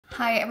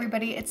Hi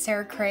everybody, it's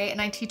Sarah Cray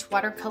and I teach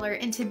watercolor,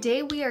 and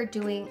today we are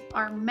doing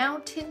our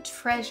Mountain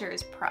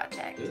Treasures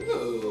project.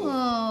 Ooh.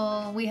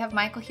 Oh, we have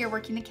Michael here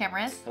working the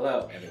cameras.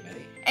 Hello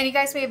everybody. And you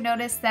guys may have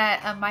noticed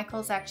that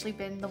Michael's actually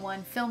been the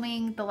one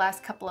filming the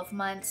last couple of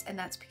months, and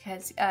that's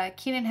because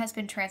Keenan has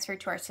been transferred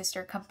to our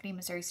sister company,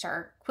 Missouri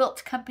Star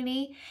Quilt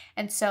Company,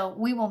 and so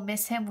we will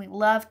miss him. We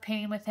loved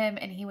painting with him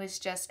and he was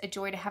just a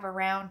joy to have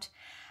around.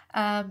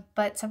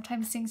 But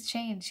sometimes things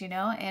change, you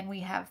know, and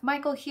we have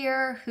Michael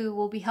here who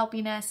will be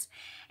helping us.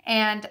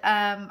 And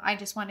I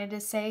just wanted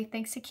to say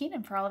thanks to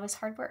Keenan for all of his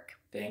hard work.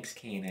 Thanks,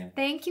 Keenan.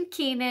 Thank you,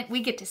 Keenan.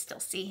 We get to still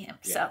see him.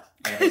 Yeah. So.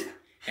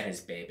 And his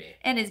baby.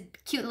 And his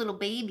cute little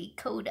baby,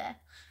 Coda,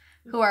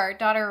 who our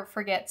daughter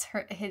forgets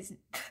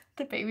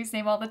the baby's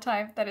name all the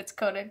time, that it's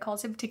Coda, and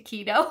calls him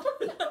Taquito.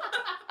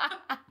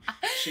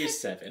 She's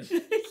 7.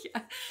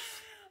 Yeah.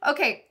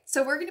 Okay,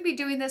 so we're going to be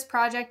doing this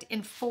project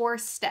in 4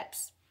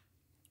 steps.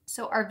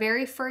 So our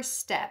very first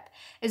step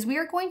is we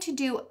are going to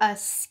do a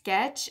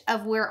sketch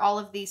of where all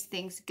of these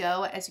things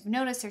go. As you've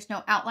noticed, there's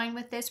no outline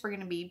with this. We're going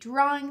to be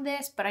drawing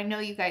this, but I know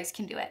you guys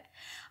can do it.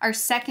 Our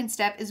second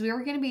step is we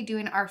are going to be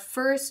doing our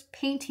first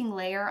painting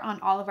layer on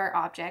all of our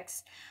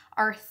objects.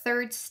 Our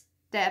third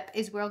step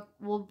is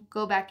we'll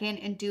go back in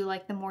and do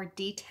like the more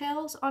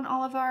details on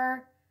all of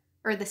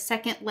or the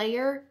second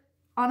layer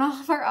on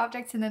all of our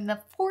objects. And then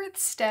the fourth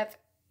step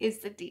is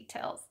the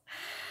details.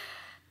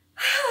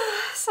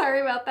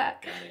 Sorry about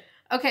that. Got it.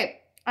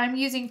 Okay, I'm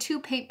using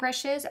 2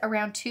 paintbrushes,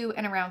 around 2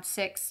 and around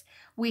 6.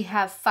 We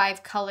have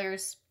 5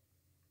 colors.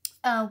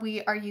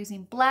 We are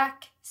using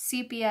black,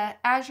 sepia,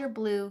 azure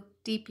blue,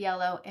 deep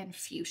yellow, and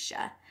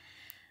fuchsia.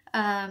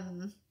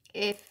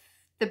 If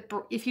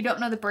you don't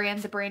know the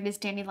brand is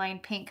Dandelion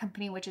Paint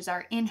Company, which is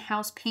our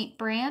in-house paint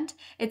brand.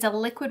 It's a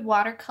liquid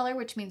watercolor,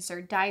 which means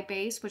they're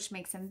dye-based, which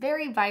makes them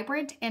very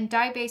vibrant, and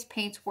dye-based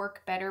paints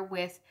work better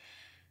with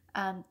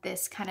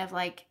this kind of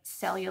like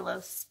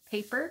cellulose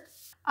paper.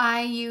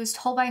 I used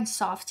Holbein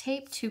soft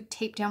tape to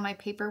tape down my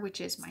paper, which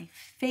is my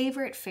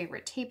favorite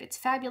tape. It's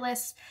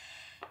fabulous.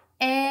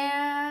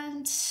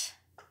 And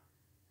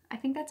I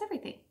think that's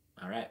everything.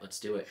 All right, let's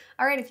do it.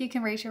 All right, if you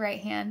can raise your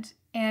right hand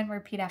and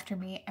repeat after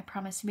me. I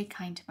promise to be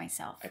kind to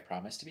myself. I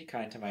promise to be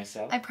kind to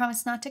myself. I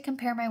promise not to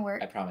compare my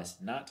work. I promise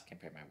not to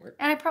compare my work.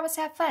 And I promise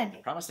to have fun.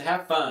 I promise to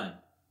have fun.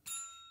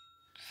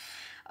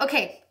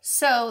 Okay,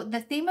 so the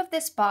theme of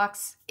this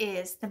box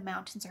is the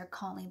mountains are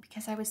calling,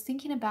 because I was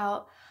thinking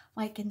about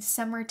like in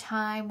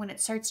summertime when it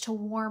starts to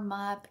warm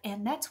up,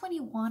 and that's when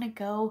you want to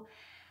go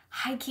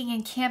hiking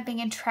and camping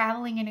and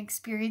traveling and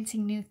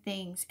experiencing new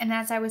things. And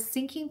as I was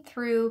thinking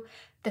through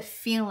the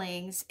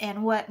feelings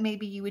and what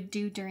maybe you would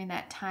do during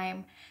that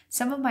time,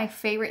 some of my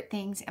favorite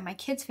things and my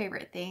kids'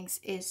 favorite things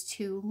is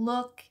to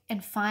look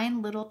and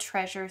find little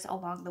treasures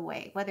along the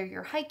way, whether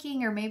you're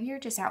hiking or maybe you're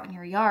just out in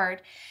your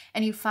yard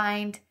and you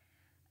find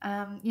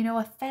you know,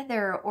 a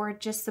feather or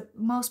just the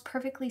most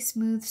perfectly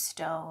smooth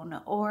stone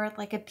or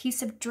like a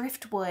piece of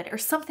driftwood or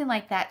something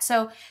like that.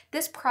 So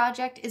this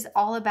project is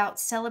all about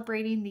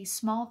celebrating these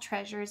small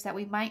treasures that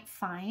we might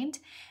find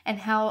and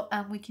how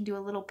we can do a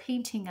little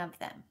painting of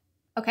them.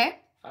 Okay?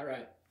 All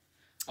right.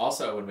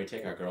 Also, when we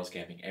take our girls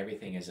camping,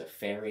 everything is a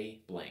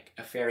fairy blank,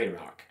 a fairy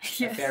rock,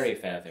 yes. A fairy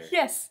feather.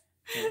 Yes.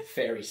 And a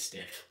fairy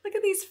stick. Look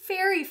at these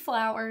fairy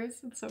flowers.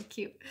 It's so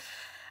cute.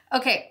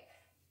 Okay.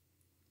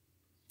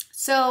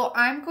 So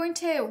I'm going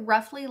to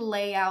roughly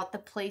lay out the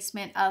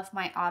placement of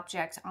my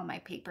objects on my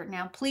paper.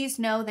 Now, please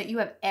know that you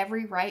have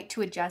every right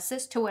to adjust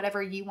this to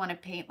whatever you want to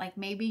paint. Like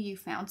maybe you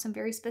found some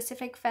very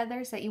specific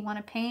feathers that you want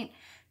to paint.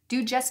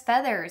 Do just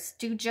feathers,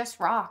 do just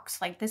rocks.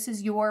 Like this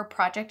is your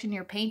project and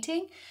your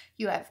painting.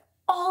 You have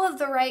all of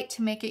the right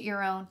to make it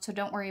your own. So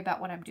don't worry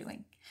about what I'm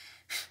doing.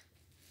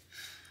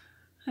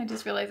 I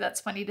just realized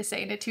that's funny to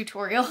say in a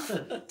tutorial.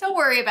 Don't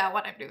worry about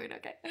what I'm doing,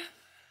 okay?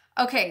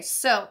 Okay,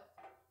 so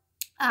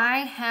I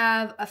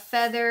have a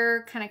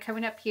feather kind of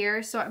coming up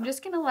here. So I'm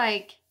just going to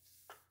like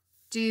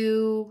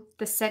do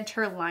the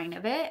center line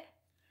of it.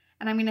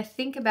 And I'm going to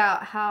think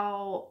about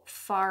how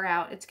far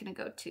out it's going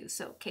to go to.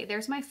 So, okay,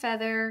 there's my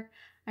feather.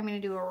 I'm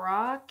going to do a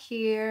rock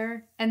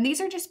here. And these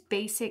are just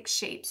basic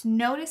shapes.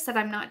 Notice that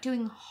I'm not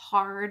doing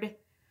hard,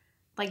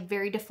 like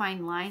very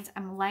defined lines.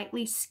 I'm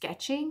lightly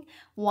sketching.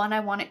 One, I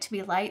want it to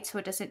be light so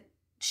it doesn't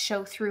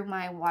show through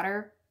my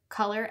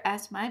watercolor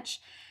as much.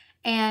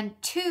 And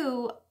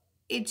 2,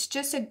 it's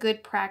just a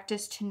good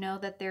practice to know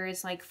that there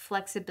is like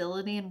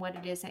flexibility in what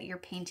it is that you're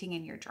painting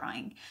and you're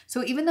drawing.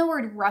 So even though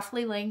we're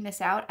roughly laying this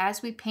out,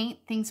 as we paint,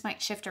 things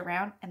might shift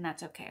around, and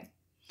that's okay.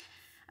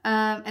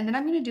 And then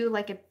I'm going to do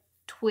like a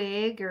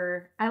twig,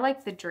 or I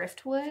like the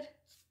driftwood.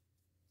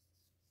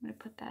 I'm going to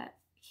put that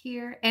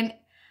here. And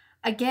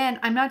again,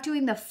 I'm not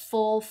doing the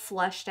full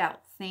flushed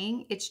out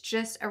thing. It's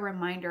just a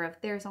reminder of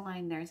there's a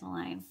line, there's a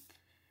line.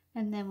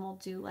 And then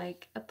we'll do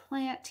like a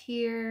plant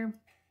here.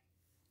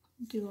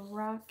 Do a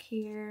rock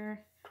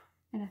here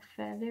and a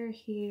feather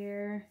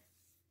here.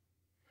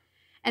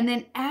 And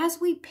then as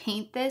we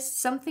paint this,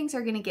 some things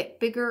are going to get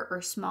bigger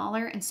or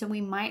smaller, and so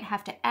we might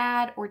have to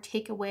add or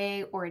take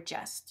away or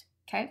adjust,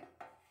 okay?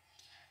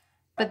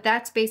 But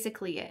that's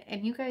basically it.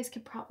 And you guys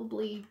could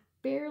probably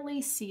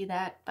barely see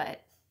that,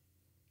 but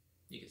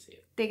you can see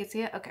it. They can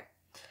see it? Okay.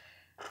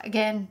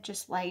 Again,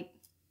 just light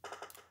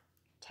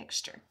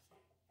texture.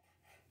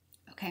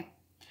 Okay.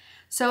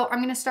 So I'm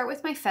going to start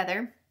with my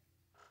feather.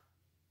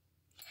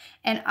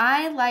 And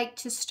I like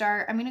to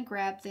start, I'm going to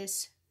grab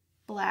this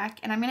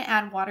black and I'm going to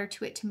add water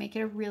to it to make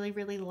it a really,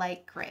 really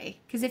light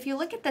gray. Because if you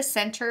look at the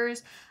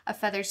centers of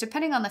feathers,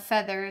 depending on the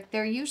feather,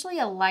 they're usually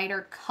a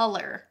lighter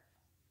color.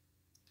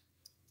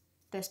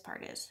 This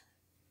part is.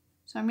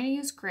 So I'm going to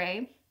use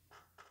gray.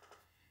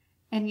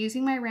 And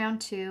using my round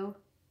 2,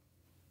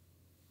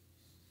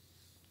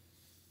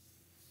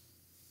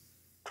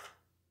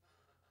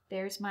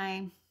 there's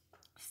my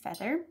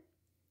feather.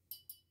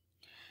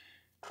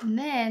 And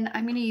then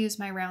I'm going to use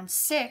my round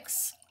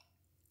 6.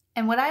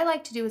 And what I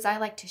like to do is I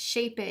like to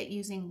shape it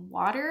using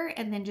water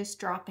and then just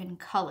drop in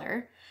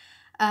color.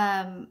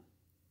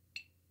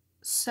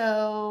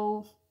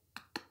 So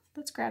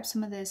let's grab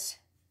some of this.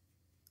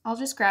 I'll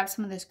just grab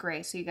some of this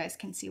gray so you guys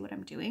can see what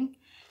I'm doing.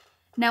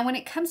 Now, when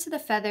it comes to the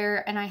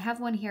feather, and I have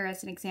one here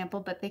as an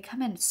example, but they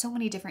come in so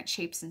many different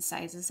shapes and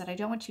sizes that I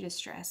don't want you to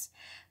stress.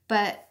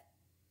 But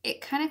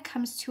it kind of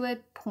comes to a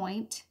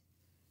point,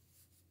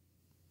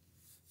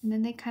 and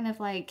then they kind of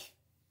like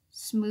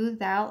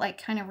smooth out,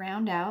 like kind of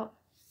round out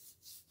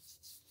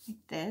like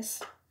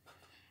this.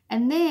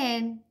 And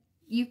then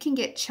you can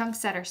get chunks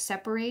that are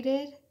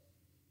separated.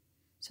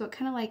 So it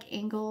kind of like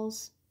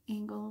angles.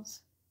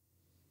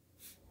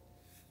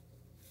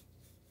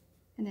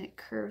 And then it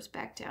curves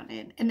back down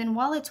in. And then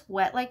while it's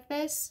wet like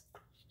this,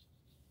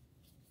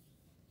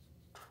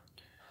 I'm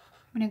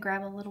going to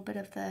grab a little bit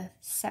of the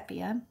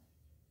sepia,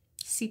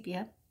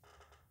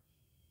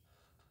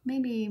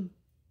 maybe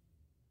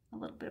a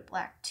little bit of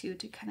black too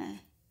to kind of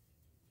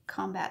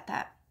combat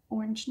that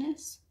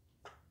orangeness.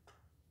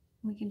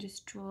 We can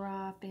just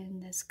drop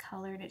in this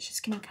color and it's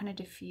just going to kind of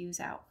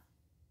diffuse out.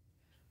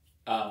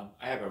 I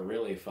have a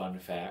really fun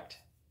fact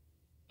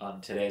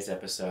on today's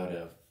episode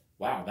of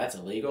Wow, That's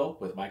Illegal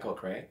with Michael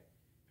Cray.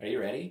 Are you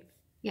ready?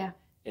 Yeah.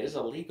 It is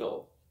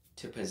illegal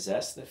to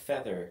possess the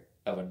feather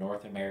of a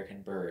North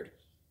American bird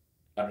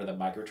under the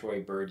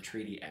Migratory Bird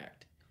Treaty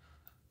Act.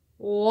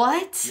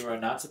 What? You are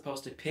not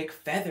supposed to pick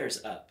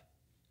feathers up.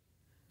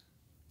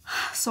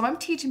 So I'm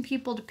teaching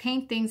people to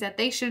paint things that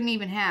they shouldn't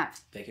even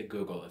have. They could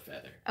Google the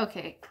feather.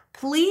 Okay.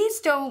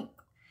 Please don't.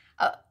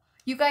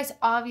 You guys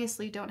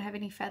obviously don't have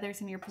any feathers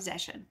in your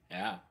possession.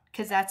 Yeah.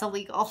 Because that's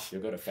illegal.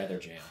 You'll go to feather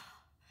jail.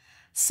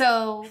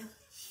 So.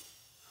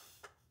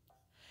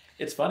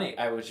 It's funny.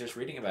 I was just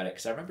reading about it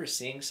because I remember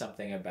seeing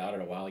something about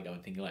it a while ago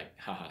and thinking like,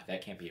 haha,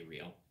 that can't be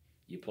real.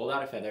 You pulled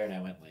out a feather and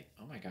I went like,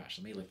 oh my gosh,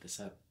 let me look this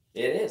up.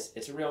 It is.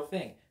 It's a real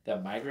thing. The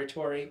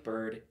Migratory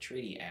Bird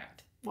Treaty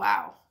Act.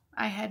 Wow.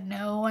 I had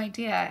no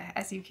idea,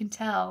 as you can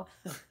tell.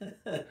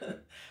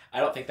 I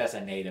don't think that's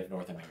a native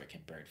North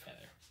American bird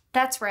feather.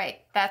 That's right.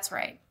 That's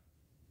right.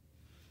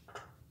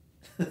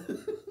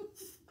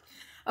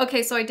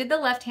 Okay, so I did the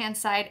left-hand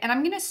side, and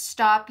I'm going to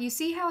stop. You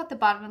see how at the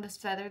bottom of this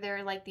feather there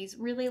are like these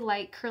really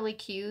light curly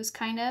cues,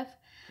 kind of?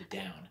 The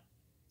down.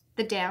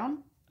 The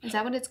down? Is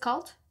that what it's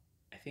called?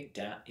 I think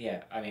down.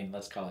 Yeah, I mean,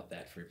 let's call it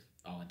that for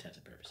all intents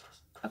and purposes.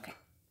 Okay.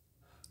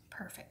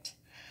 Perfect.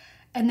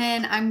 And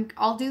then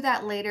I'll do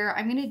that later.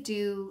 I'm going to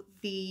do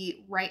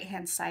the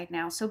right-hand side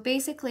now. So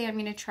basically, I'm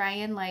going to try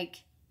and like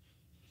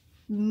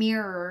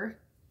mirror.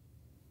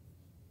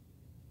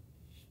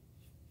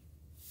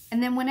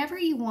 And then whenever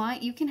you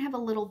want, you can have a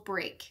little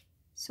break.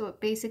 So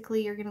it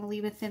basically, you're going to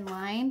leave a thin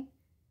line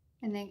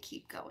and then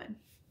keep going.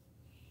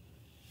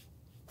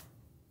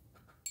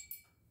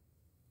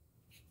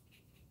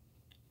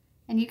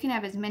 And you can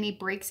have as many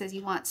breaks as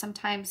you want.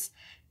 Sometimes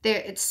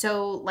it's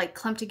so like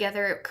clumped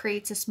together, it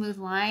creates a smooth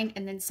line.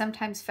 And then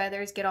sometimes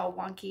feathers get all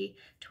wonky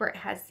to where it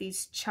has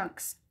these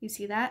chunks. You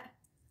see that?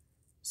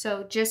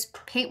 So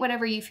just paint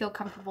whatever you feel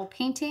comfortable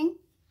painting.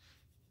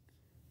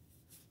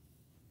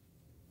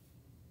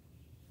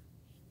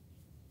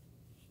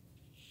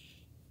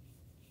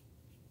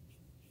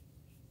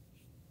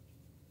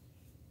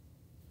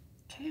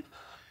 Okay.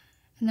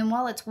 And then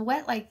while it's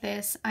wet like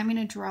this, I'm going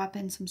to drop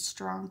in some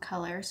strong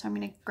color. So I'm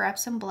going to grab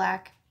some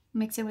black,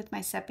 mix it with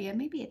my sepia,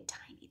 maybe a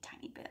tiny,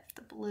 tiny bit of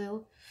the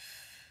blue.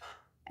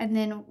 And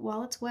then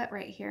while it's wet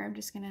right here, I'm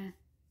just going to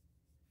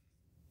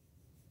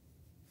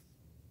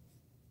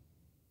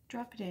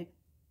drop it in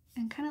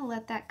and kind of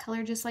let that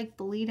color just like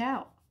bleed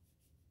out.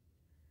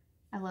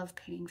 I love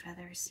painting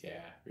feathers.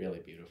 Yeah, really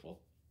beautiful.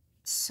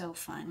 It's so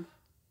fun.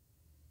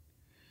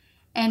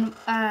 And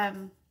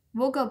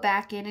we'll go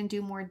back in and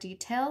do more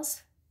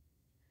details.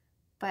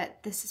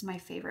 But this is my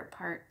favorite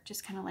part,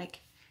 just kind of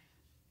like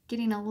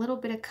getting a little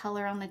bit of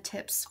color on the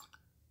tips.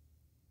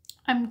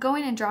 I'm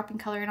going and dropping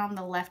color in on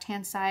the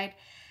left-hand side.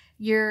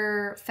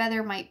 Your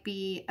feather might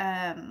be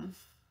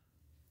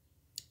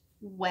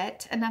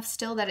wet enough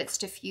still that it's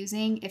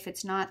diffusing. If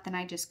it's not, then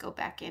I just go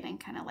back in and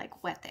kind of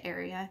like wet the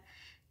area,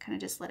 kind of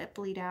just let it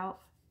bleed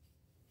out.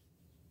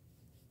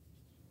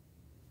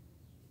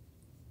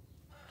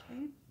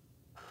 Okay.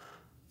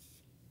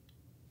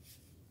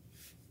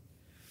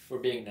 for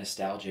being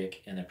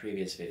nostalgic in the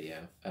previous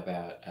video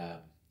about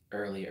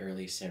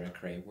early Sarah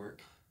Cray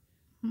work.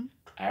 Hmm?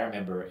 I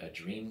remember a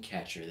dream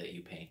catcher that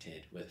you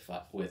painted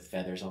with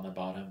feathers on the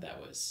bottom. That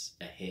was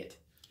a hit.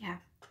 Yeah.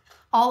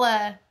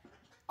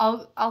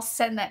 I'll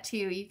send that to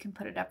you. You can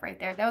put it up right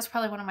there. That was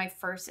probably one of my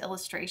first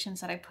illustrations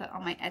that I put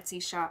on my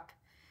Etsy shop,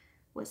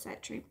 was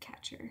that dream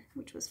catcher,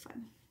 which was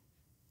fun.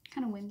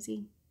 Kind of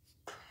whimsy.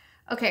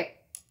 Okay.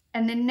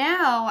 And then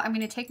now I'm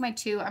going to take my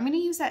two. I'm going to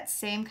use that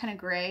same kind of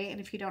gray.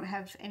 And if you don't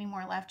have any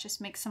more left,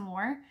 just make some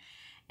more.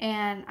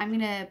 And I'm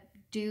going to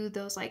do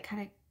those like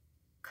kind of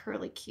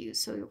curly cues.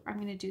 So I'm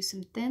going to do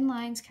some thin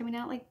lines coming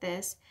out like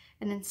this.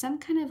 And then some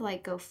kind of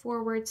like go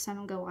forward,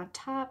 some go on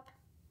top.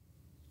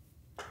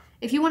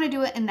 If you want to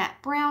do it in that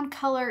brown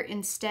color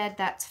instead,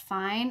 that's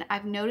fine.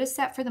 I've noticed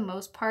that for the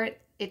most part,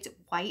 it's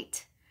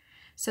white.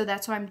 So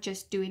that's why I'm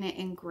just doing it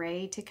in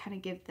gray to kind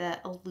of give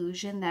the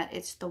illusion that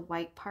it's the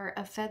white part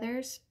of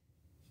feathers.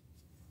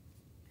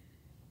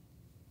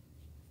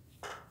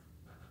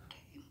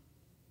 Okay.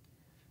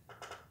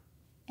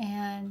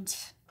 And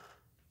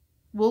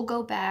we'll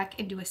go back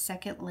and do a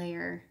second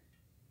layer.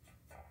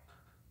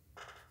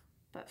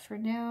 But for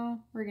now,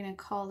 we're going to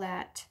call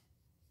that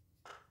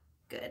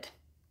good.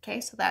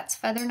 Okay, so that's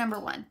feather number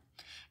 1.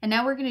 And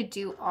now we're going to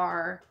do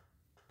our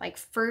like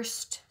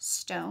first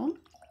stone.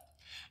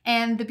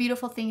 And the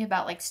beautiful thing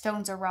about like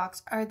stones or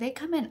rocks are they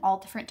come in all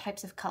different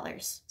types of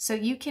colors. So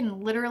you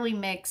can literally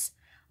mix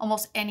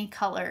almost any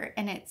color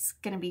and it's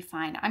going to be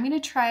fine. I'm going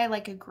to try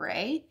like a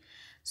gray.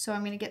 So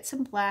I'm going to get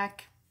some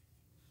black,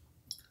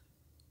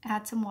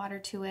 add some water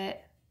to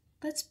it.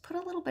 Let's put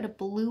a little bit of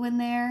blue in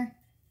there.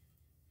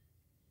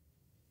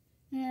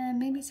 And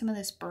maybe some of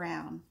this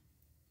brown.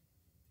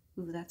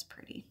 Ooh, that's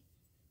pretty.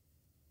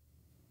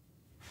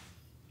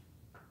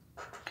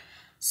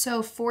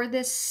 So for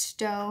this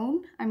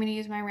stone, I'm going to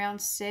use my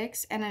round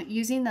 6, and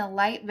using the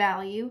light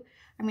value,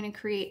 I'm going to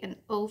create an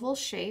oval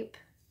shape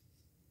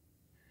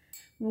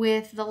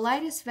with the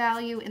lightest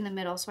value in the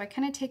middle. So I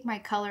kind of take my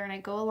color and I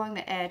go along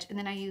the edge, and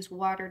then I use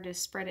water to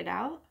spread it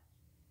out.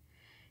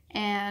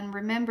 And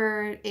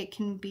remember, it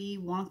can be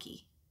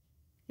wonky.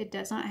 It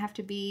does not have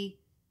to be,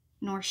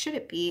 nor should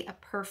it be, a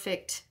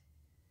perfect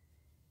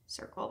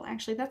circle.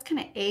 Actually, that's kind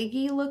of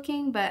eggy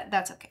looking, but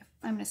that's okay.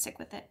 I'm going to stick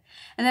with it.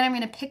 And then I'm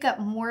going to pick up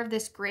more of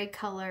this gray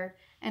color,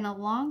 and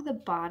along the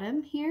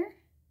bottom here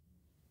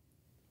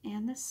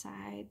and the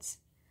sides,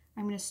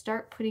 I'm going to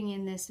start putting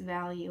in this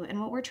value. And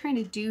what we're trying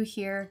to do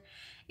here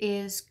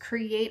is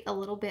create a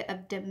little bit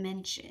of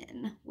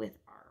dimension with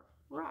our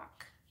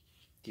rock.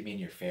 Do you mean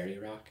your fairy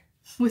rock?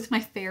 With my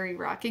fairy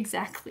rock,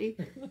 exactly.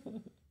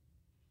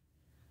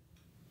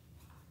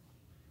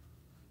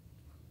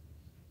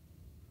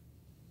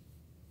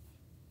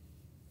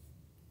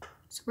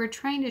 So we're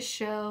trying to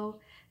show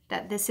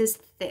that this is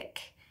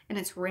thick and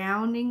it's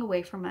rounding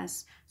away from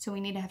us. So we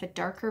need to have a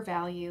darker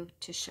value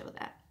to show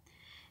that.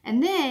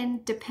 And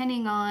then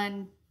depending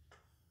on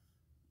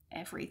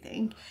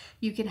everything,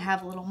 you can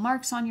have little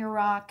marks on your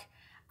rock.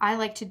 I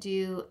like to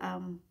do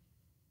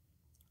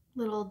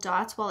little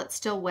dots while it's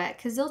still wet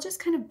because they'll just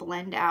kind of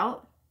blend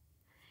out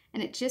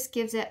and it just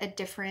gives it a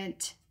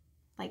different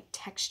like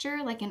texture,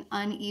 like an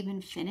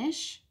uneven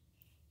finish.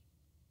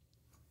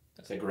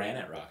 That's a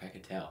granite rock, I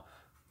could tell.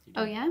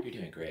 Oh yeah? You're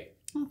doing great.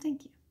 Oh,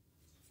 thank you.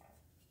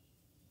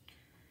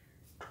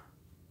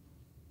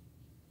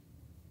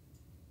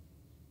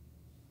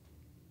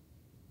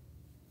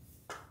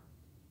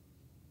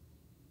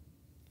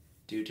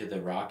 Due to the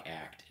Rock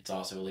Act, it's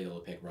also illegal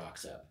to pick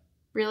rocks up.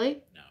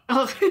 Really? No.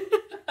 Oh.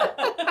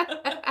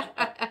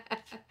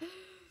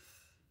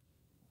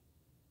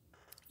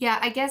 Yeah,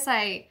 I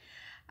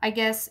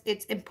guess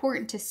it's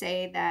important to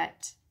say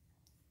that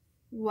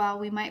while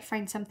we might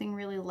find something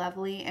really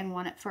lovely and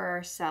want it for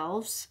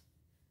ourselves,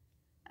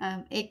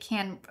 it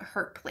can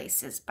hurt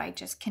places by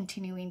just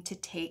continuing to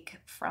take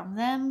from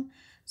them.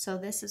 So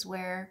this is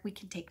where we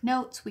can take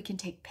notes, we can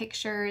take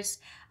pictures.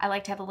 I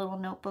like to have a little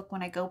notebook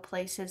when I go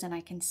places, and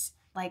I can,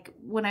 like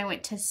when I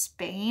went to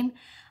Spain,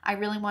 I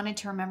really wanted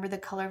to remember the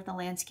color of the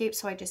landscape.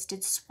 So I just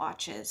did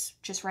swatches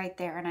just right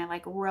there. And I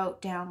like wrote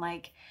down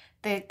like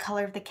the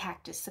color of the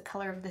cactus, the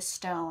color of the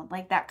stone,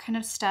 like that kind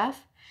of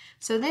stuff.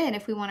 So then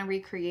if we want to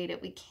recreate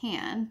it, we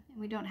can, and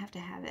we don't have to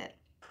have it.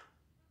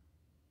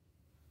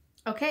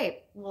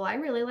 Okay, well, I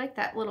really like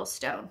that little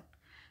stone.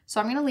 So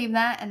I'm going to leave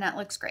that, and that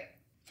looks great.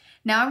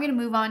 Now I'm going to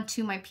move on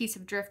to my piece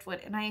of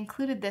driftwood, and I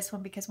included this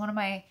one because one of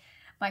my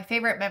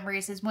favorite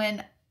memories is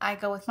when I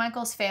go with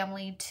Michael's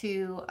family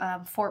to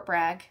Fort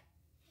Bragg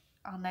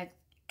in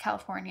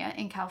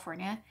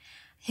California.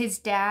 His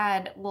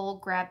dad will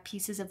grab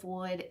pieces of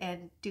wood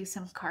and do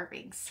some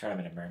carvings. Turn them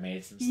into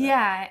mermaids and stuff.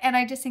 Yeah, and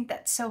I just think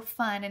that's so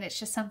fun, and it's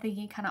just something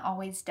he kind of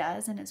always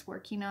does and is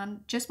working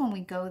on just when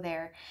we go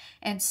there.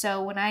 And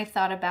so when I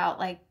thought about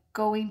like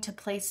going to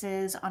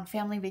places on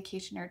family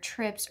vacation or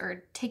trips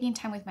or taking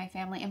time with my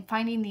family and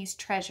finding these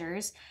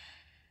treasures.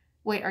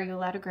 Wait, are you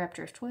allowed to grab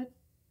driftwood?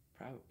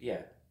 Probably,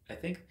 yeah. I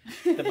think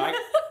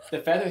the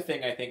feather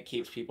thing, I think,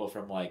 keeps people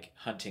from like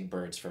hunting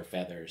birds for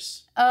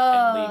feathers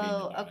and leaving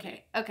them Oh,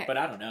 already. okay. But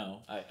I don't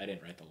know. I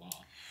didn't write the law.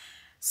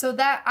 So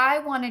that I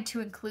wanted to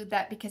include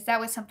that because that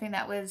was something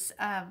that was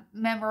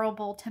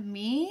memorable to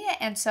me.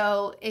 And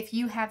so if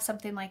you have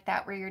something like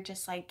that where you're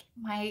just like,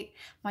 my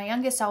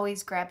youngest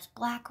always grabs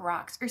black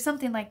rocks or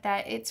something like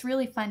that, it's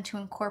really fun to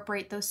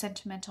incorporate those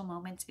sentimental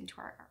moments into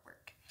our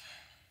artwork.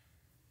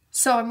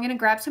 So I'm going to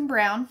grab some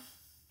brown.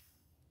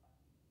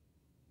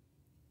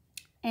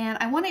 And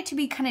I want it to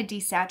be kind of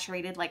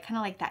desaturated, like kind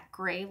of like that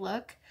gray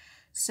look.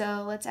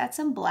 So let's add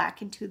some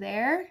black into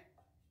there.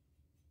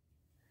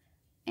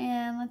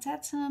 And let's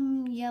add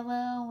some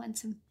yellow and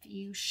some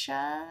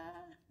fuchsia.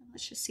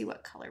 Let's just see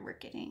what color we're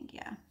getting.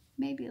 Yeah,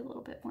 maybe a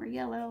little bit more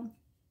yellow.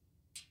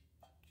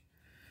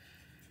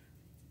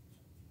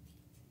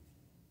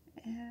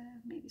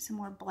 Maybe some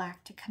more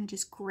black to kind of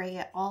just gray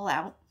it all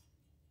out.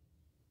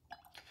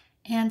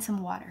 And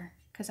some water,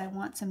 because I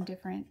want some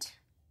different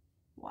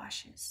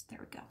washes. There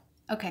we go.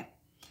 Okay,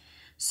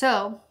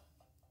 so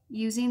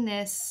using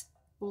this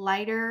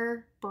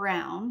lighter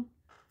brown,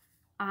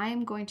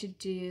 I'm going to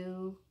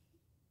do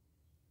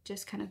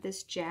just kind of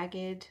this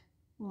jagged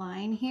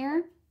line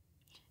here.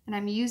 And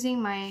I'm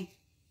using my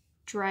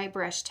dry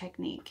brush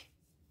technique.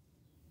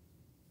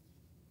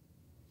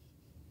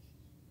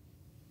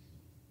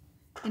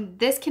 And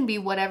this can be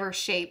whatever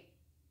shape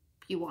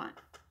you want.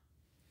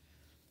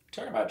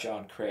 Talking about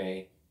John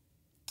Cray,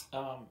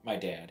 my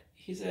dad,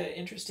 he's an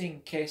interesting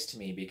case to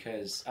me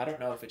because I don't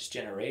know if it's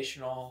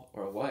generational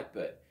or what,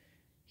 but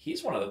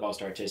he's one of the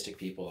most artistic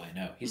people I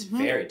know. He's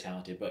very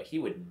talented, but he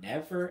would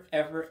never,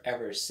 ever,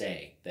 ever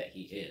say that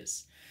he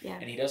is. Yeah.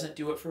 And he doesn't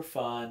do it for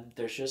fun.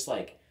 There's just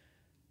like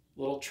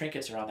little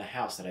trinkets around the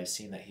house that I've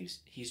seen that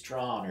he's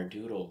drawn or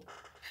doodled.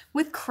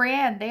 With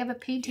crayon, they have a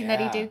painting that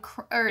he did,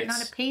 or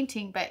not a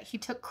painting, but he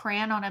took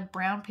crayon on a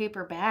brown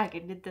paper bag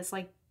and did this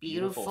like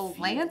beautiful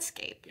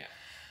landscape. Yeah.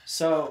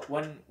 So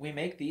when we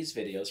make these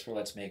videos for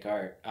Let's Make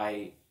Art,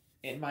 I,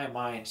 in my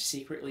mind,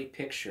 secretly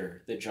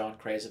picture the John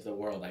Crays of the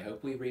world. I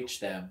hope we reach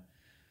them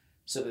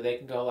so that they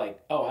can go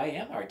like, oh, I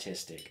am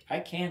artistic.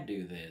 I can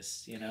do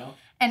this, you know?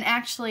 And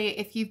actually,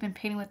 if you've been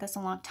painting with us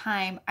a long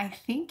time, I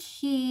think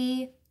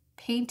he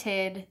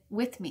painted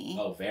with me.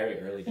 Oh, very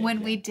early days.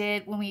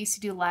 When we used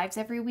to do lives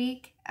every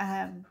week.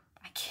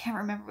 I can't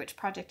remember which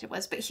project it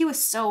was, but he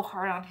was so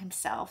hard on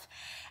himself.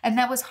 And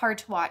that was hard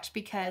to watch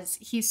because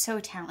he's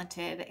so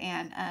talented.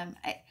 And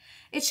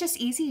it's just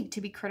easy to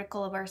be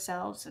critical of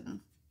ourselves. And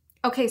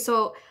okay,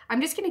 so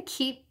I'm just going to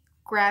keep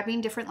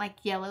grabbing different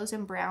like yellows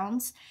and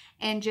browns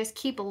and just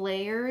keep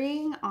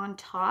layering on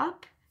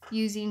top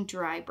using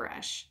dry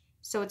brush.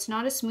 So it's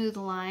not a smooth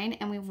line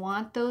and we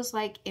want those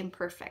like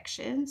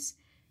imperfections.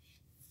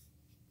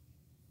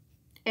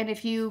 And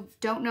if you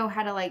don't know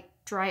how to like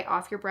dry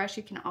off your brush,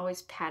 you can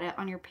always pat it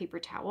on your paper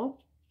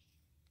towel.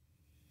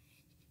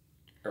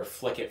 Or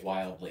flick it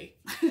wildly.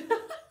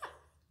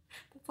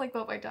 That's like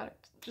what my daughter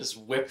did. Just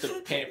whip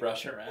the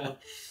paintbrush around.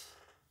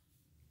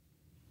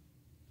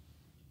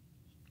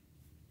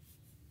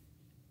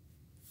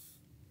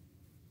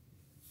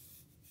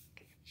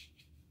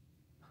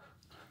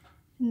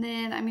 And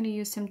then I'm going to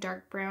use some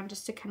dark brown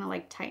just to kind of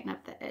like tighten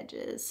up the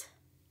edges.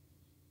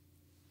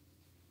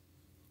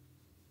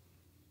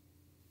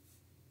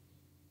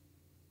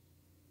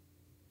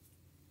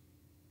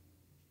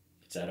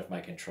 It's out of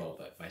my control,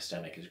 but my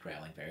stomach is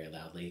growling very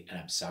loudly, and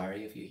I'm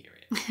sorry if you hear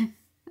it.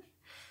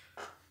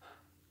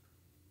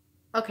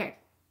 Okay.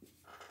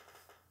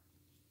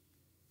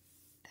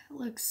 That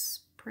looks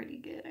pretty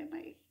good. I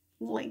might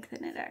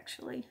lengthen it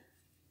actually.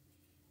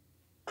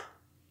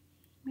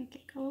 Make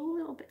it go a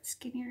little bit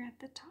skinnier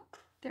at the top.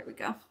 There we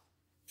go.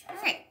 All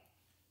right.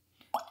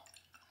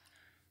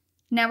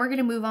 Now we're going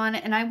to move on,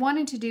 and I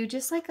wanted to do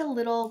just like a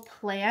little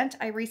plant.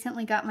 I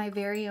recently got my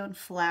very own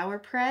flower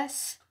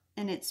press,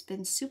 and it's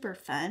been super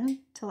fun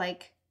to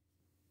like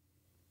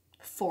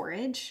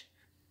forage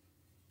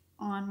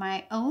on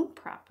my own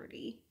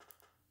property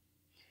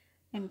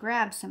and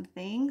grab some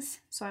things.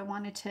 So I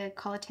wanted to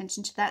call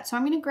attention to that. So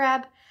I'm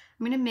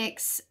going to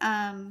mix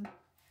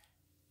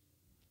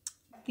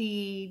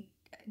the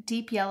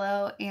deep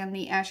yellow and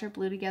the azure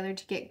blue together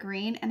to get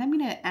green. And I'm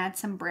going to add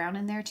some brown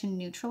in there to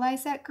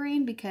neutralize that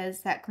green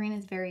because that green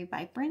is very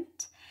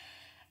vibrant.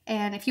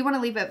 And if you want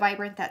to leave it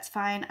vibrant, that's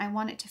fine. I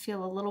want it to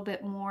feel a little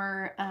bit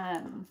more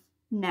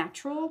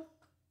natural.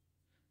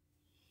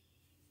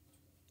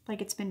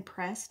 Like it's been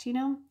pressed, you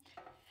know?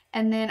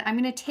 And then I'm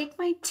going to take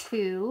my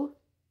two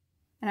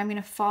and I'm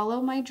going to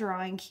follow my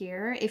drawing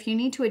here. If you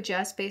need to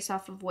adjust based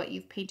off of what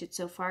you've painted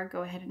so far,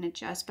 go ahead and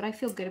adjust. But I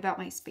feel good about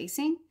my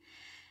spacing.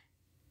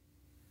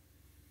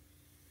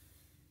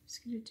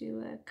 Just going to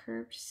do a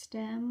curved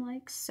stem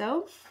like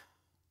so.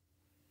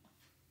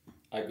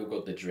 I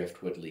googled the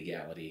driftwood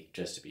legality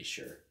just to be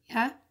sure.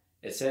 Yeah?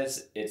 It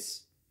says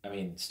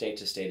state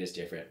to state is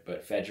different,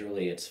 but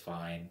federally it's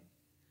fine.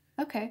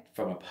 Okay.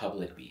 From a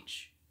public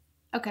beach.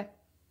 Okay.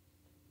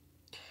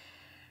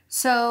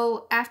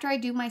 So after I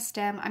do my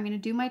stem, I'm going to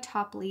do my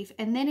top leaf.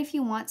 And then if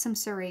you want some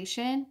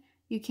serration,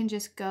 you can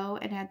just go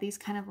and add these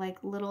kind of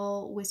like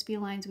little wispy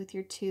lines with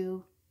your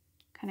two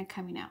kind of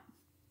coming out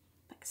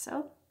like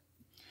so.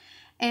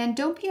 And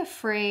don't be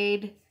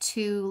afraid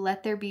to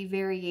let there be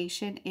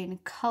variation in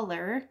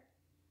color.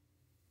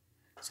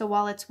 So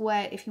while it's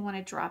wet, if you want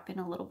to drop in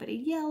a little bit of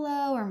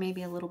yellow or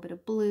maybe a little bit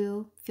of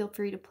blue, feel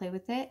free to play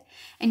with it.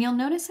 And you'll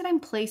notice that I'm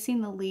placing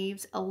the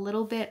leaves a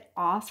little bit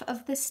off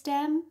of the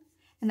stem,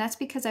 and that's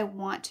because I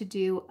want to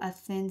do a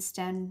thin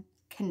stem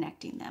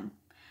connecting them.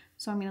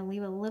 So I'm going to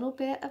leave a little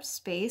bit of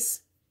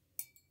space,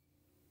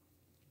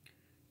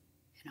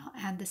 and I'll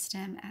add the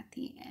stem at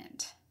the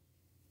end.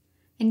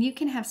 And you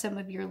can have some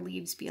of your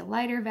leaves be a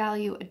lighter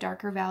value, a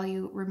darker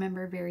value.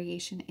 Remember,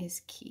 variation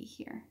is key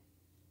here.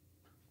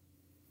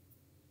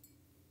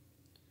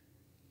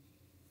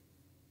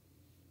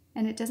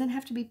 And it doesn't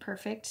have to be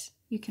perfect.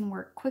 You can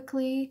work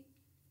quickly.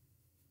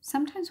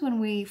 Sometimes when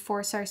we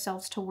force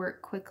ourselves to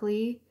work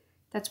quickly,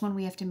 that's when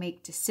we have to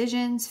make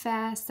decisions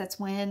fast. That's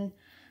when,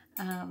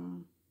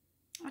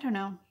 I don't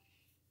know,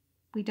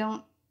 we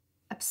don't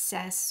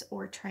obsess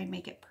or try and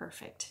make it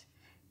perfect.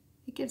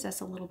 It gives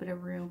us a little bit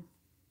of room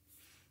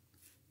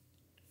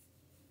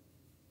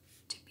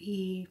to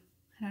be,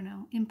 I don't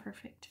know,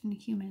 imperfect and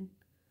human.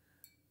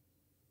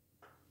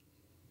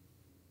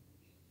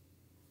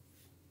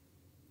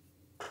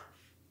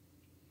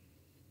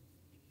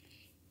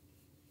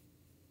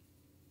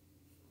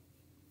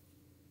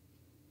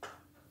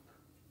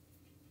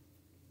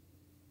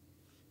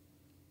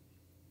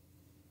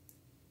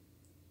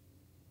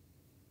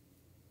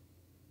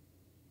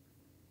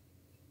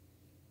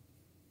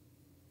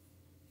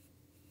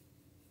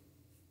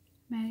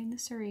 I'm adding the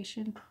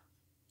serration.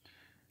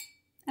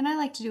 And I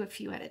like to do a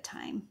few at a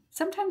time.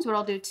 Sometimes what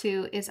I'll do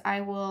too is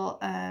I will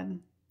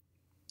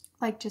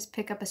like just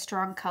pick up a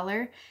strong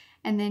color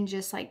and then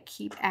just like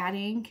keep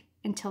adding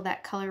until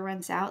that color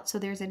runs out. So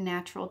there's a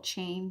natural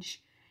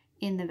change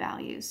in the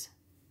values.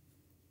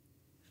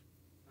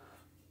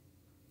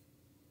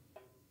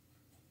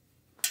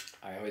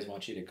 I always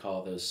want you to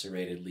call those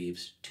serrated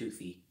leaves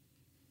toothy.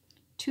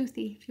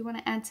 Toothy, if you want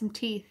to add some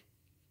teeth.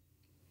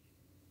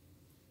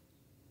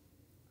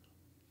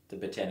 The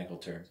botanical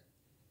term.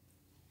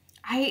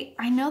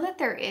 I know that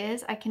there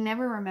is. I can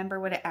never remember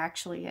what it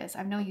actually is.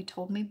 I know you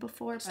told me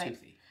before, It's but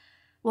toothy.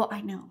 well,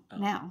 I know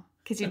now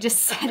because you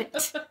just said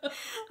it.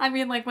 I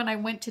mean, like when I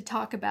went to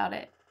talk about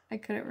it, I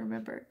couldn't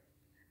remember.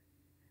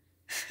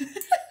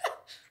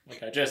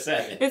 Like I just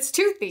said. It's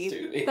toothy. It's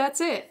toothy.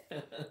 That's it.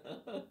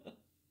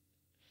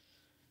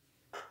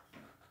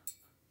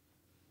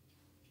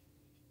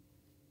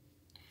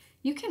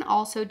 You can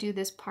also do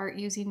this part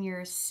using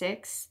your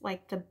 6,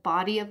 like the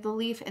body of the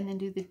leaf, and then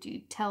do the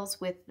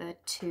details with the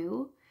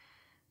 2.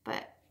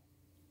 But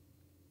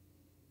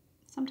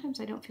sometimes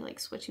I don't feel like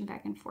switching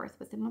back and forth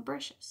within my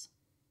brushes.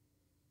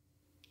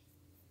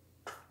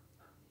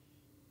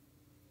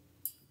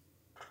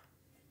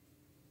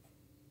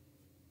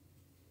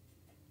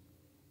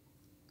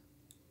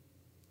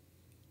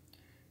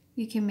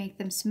 You can make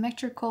them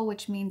symmetrical,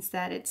 which means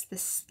that it's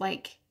this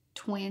like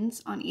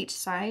twins on each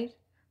side,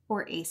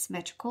 or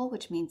asymmetrical,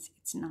 which means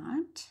it's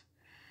not.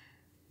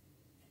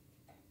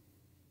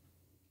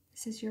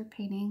 This is your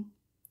painting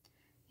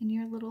and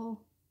your little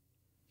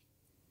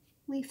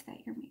leaf that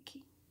you're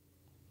making.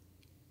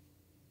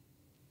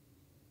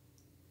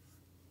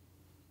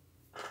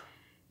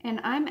 And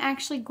I'm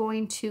actually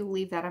going to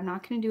leave that. I'm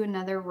not going to do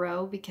another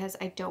row because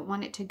I don't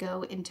want it to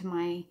go into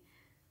my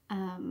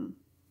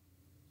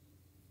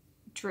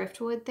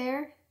driftwood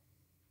there.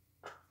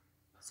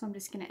 So I'm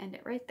just going to end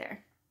it right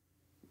there.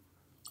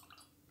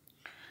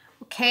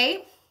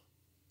 Okay,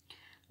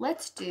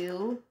 let's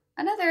do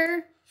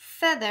another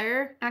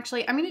feather.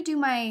 Actually, I'm gonna do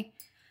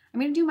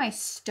my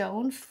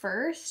stone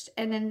first,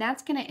 and then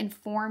that's gonna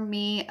inform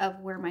me of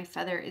where my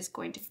feather is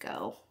going to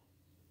go.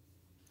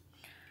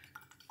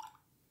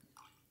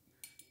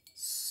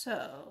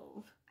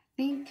 So I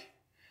think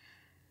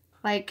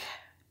like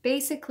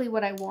basically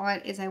what I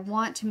want is I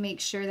want to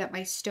make sure that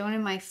my stone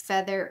and my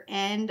feather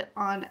end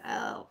on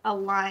a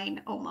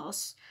line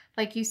almost.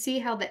 Like you see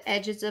how the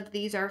edges of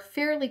these are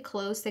fairly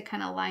close. They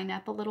kind of line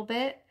up a little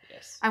bit.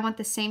 Yes. I want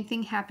the same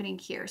thing happening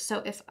here.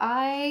 So if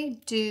I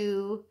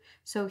do,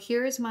 so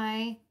here's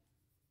my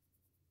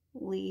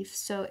leaf.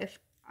 So if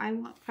I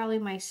want probably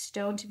my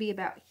stone to be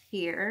about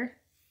here,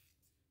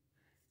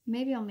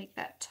 maybe I'll make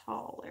that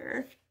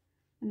taller.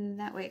 And then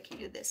that way I can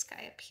do this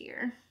guy up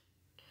here.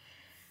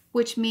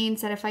 Which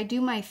means that if I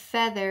do my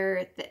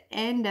feather, the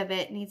end of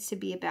it needs to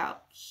be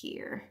about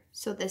here.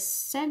 So the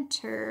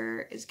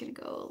center is going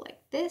to go like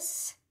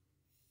this.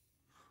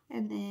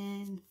 And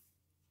then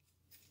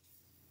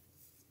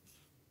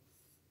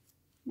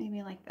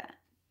maybe like that.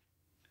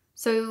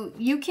 So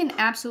you can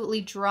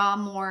absolutely draw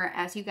more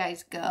as you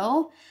guys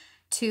go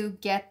to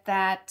get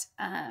that,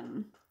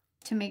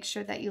 to make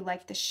sure that you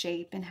like the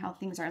shape and how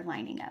things are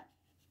lining up.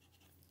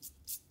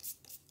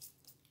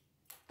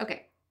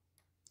 Okay.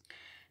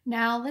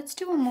 Now let's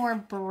do a more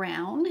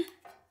brown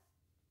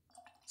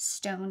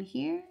stone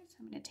here. So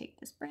I'm going to take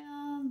this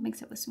brown,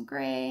 mix it with some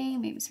gray,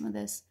 maybe some of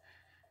this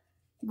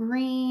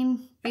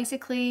green,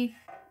 basically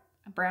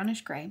a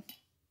brownish gray.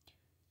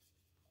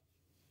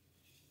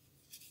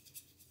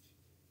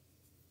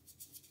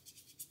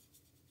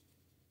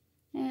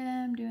 And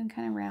I'm doing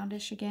kind of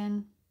roundish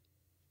again.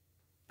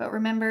 But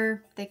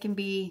remember, they can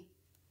be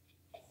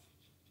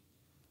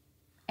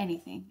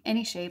anything,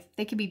 any shape.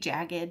 They could be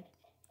jagged.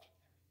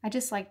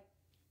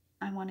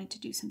 I wanted to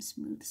do some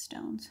smooth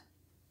stones.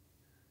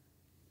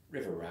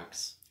 River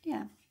rocks.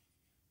 Yeah.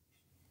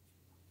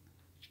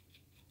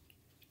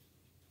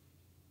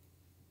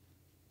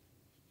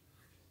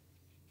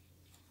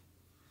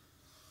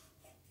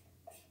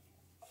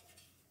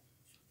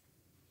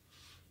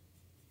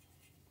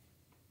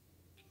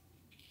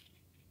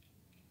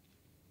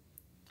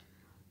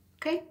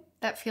 Okay,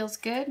 that feels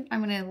good.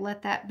 I'm gonna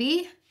let that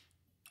be.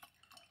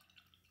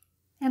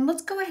 And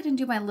let's go ahead and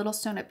do my little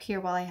stone up here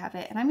while I have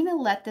it. And I'm gonna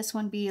let this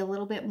one be a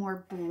little bit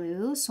more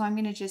blue. So I'm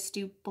gonna just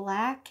do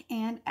black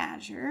and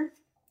azure,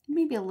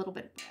 maybe a little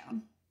bit of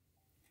brown.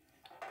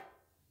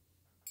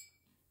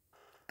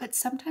 But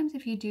sometimes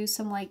if you do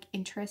some like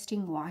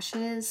interesting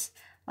washes,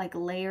 like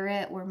layer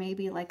it, or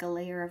maybe like a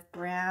layer of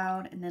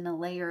brown and then a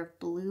layer of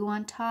blue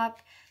on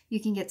top, you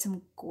can get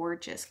some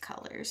gorgeous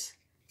colors.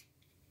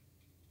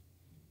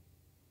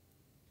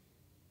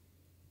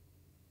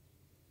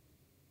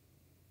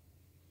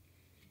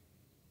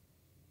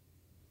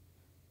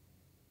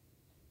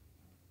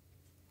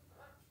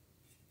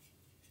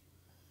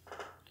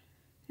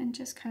 And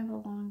just kind of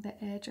along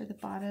the edge or the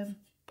bottom,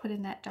 put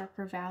in that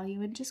darker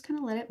value and just kind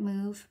of let it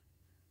move.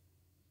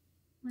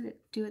 Let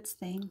it do its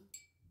thing.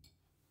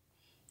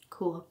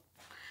 Cool.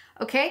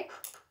 Okay,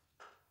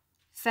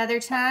 feather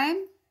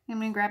time. I'm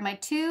gonna grab my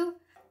 2,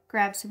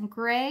 grab some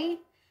gray,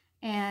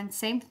 and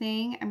same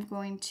thing, I'm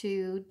going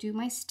to do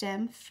my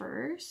stem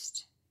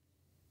first.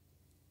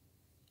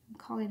 I'm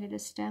calling it a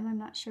stem. I'm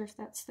not sure if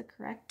that's the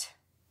correct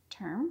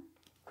term.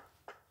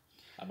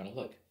 I'm gonna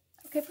look.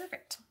 Okay,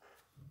 perfect.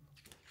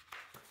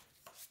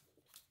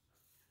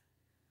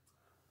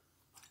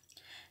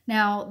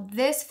 Now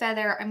this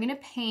feather, I'm gonna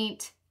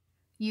paint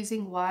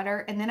using water,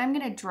 and then I'm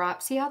gonna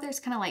drop, see how there's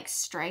kind of like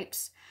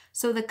stripes?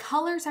 So the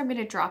colors I'm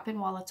gonna drop in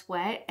while it's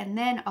wet, and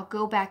then I'll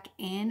go back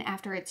in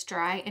after it's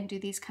dry and do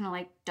these kind of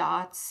like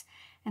dots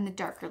and the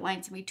darker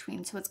lines in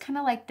between. So it's kind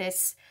of like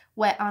this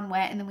wet on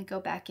wet, and then we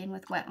go back in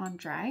with wet on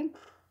dry.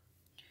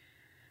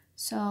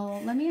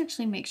 So let me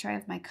actually make sure I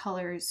have my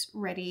colors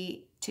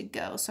ready to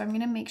go. So I'm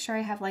gonna make sure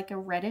I have like a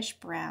reddish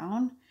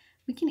brown.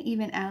 We can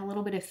even add a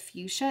little bit of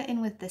fuchsia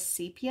in with the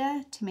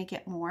sepia to make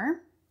it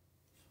more.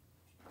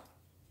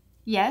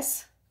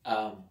 Yes?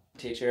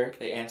 Teacher,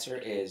 the answer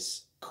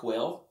is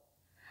quill.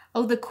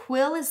 Oh, the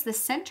quill is the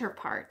center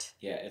part.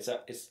 Yeah,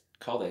 it's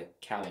called a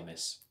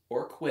calamus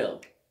or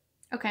quill.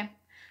 Okay,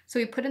 so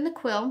we put in the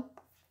quill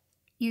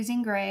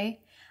using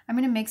gray. I'm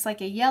gonna mix like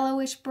a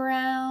yellowish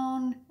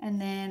brown,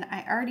 and then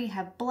I already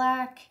have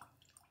black.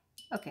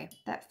 Okay,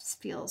 that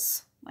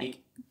feels like...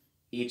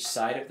 Each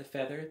side of the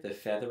feather, the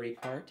feathery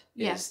part,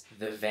 is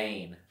the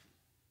vein.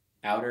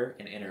 Outer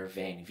and inner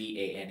vein,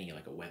 V-A-N-E,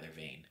 like a weather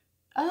vane.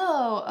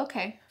 Oh,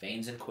 okay.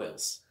 Veins and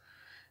quills.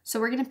 So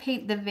we're gonna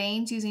paint the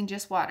veins using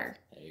just water.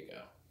 There you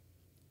go.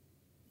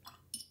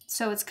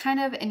 So it's kind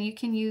of, and you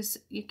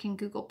can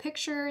Google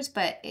pictures,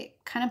 but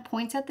it kind of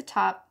points at the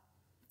top.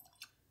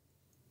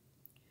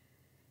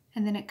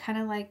 And then it kind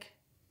of like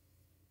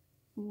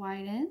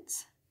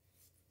widens.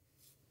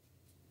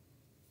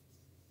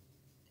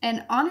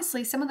 And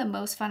honestly, some of the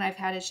most fun I've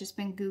had has just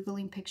been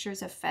Googling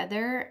pictures of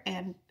feathers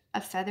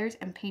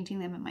and painting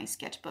them in my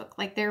sketchbook.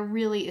 Like there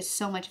really is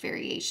so much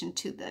variation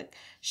to the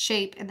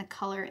shape and the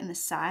color and the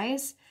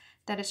size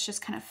that it's just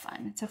kind of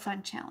fun. It's a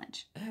fun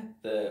challenge.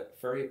 The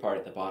furry part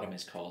at the bottom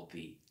is called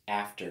the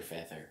after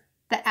feather.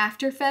 The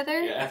after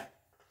feather? Yeah.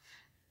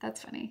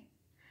 That's funny.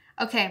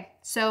 Okay,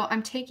 so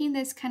I'm taking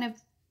this kind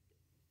of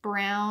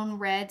brown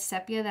red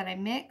sepia that I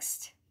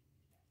mixed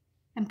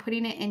and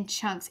putting it in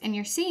chunks, and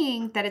you're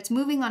seeing that it's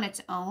moving on its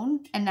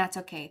own, and that's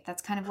okay.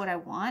 That's kind of what I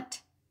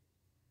want.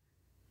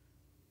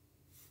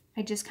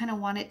 I just kind of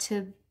want it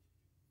to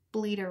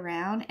bleed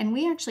around, and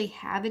we actually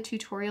have a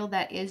tutorial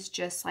that is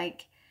just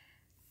like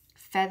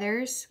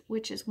feathers,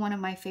 which is one of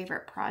my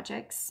favorite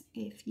projects.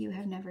 If you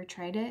have never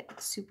tried it,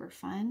 it's super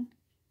fun.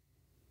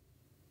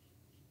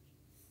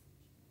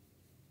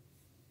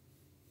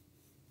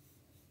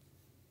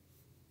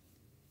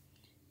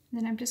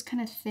 Then I'm just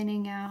kind of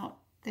thinning out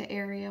the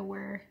area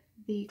where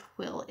the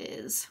quill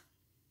is.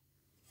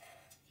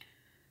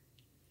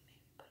 Maybe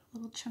put a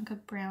little chunk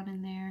of brown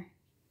in there.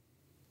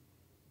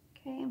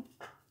 Okay.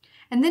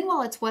 And then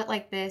while it's wet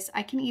like this,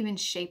 I can even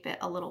shape it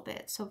a little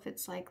bit. So if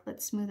it's like,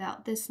 let's smooth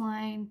out this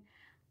line.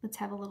 Let's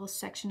have a little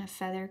section of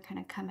feather kind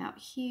of come out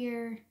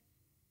here.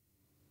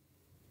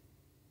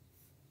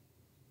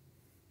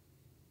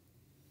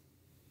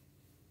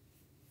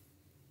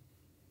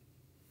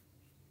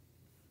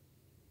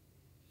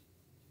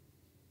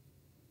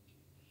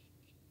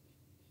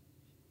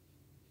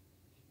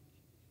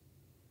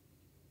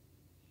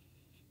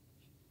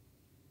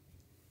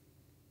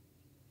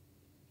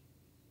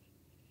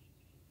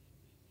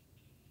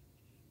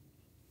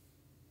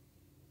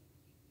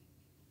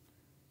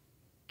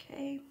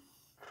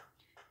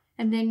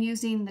 And then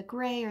using the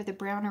gray or the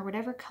brown or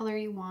whatever color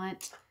you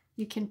want,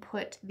 you can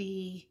put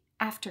the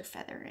after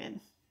feather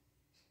in.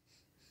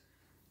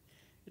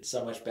 It's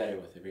so much better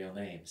with the real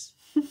names.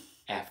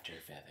 After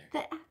feather.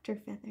 The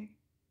after feather.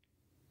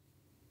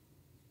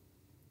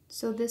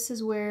 So this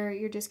is where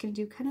you're just going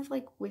to do kind of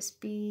like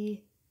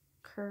wispy,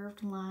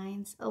 curved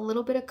lines, a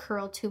little bit of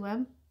curl to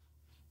them.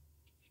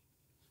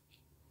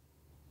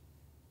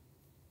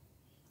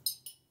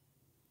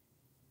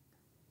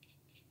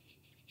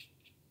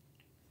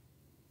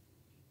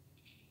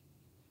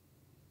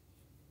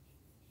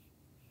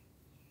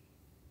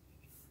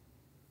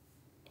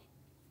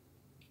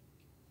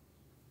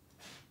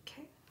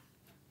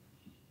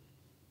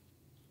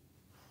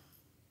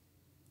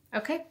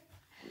 Okay,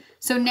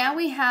 so now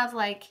we have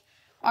like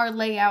our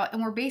layout,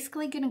 and we're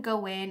basically going to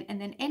go in,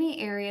 and then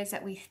any areas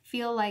that we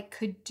feel like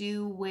could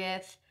do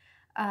with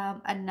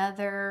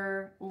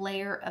another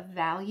layer of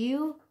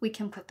value, we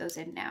can put those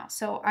in now.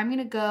 So I'm going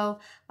to go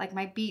like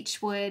my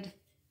beech wood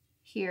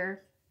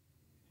here.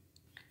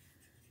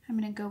 I'm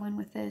going to go in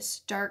with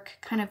this dark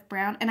kind of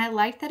brown, and I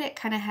like that it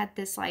kind of had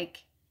this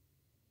like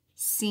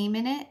seam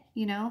in it,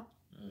 you know?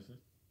 Mm-hmm.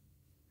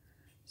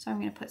 So I'm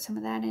going to put some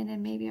of that in,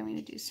 and maybe I'm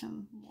going to do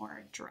some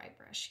more dry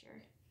brush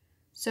here.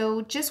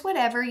 So just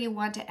whatever you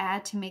want to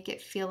add to make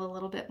it feel a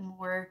little bit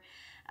more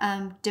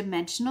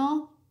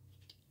dimensional.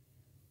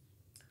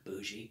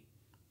 Bougie?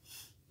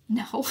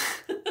 No.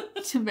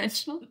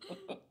 Dimensional.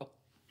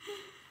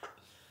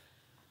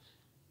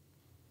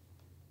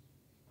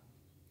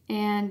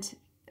 And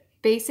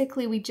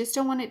basically we just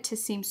don't want it to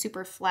seem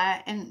super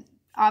flat, and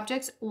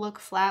objects look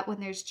flat when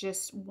there's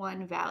just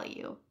one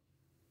value.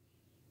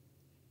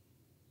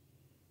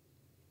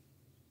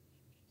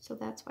 So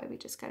that's why we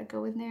just got to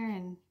go in there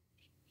and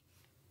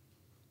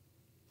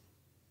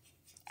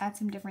add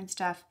some different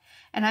stuff.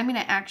 And I'm going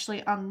to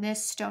actually, on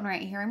this stone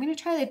right here, I'm going to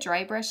try the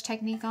dry brush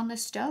technique on the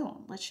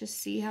stone. Let's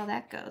just see how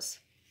that goes.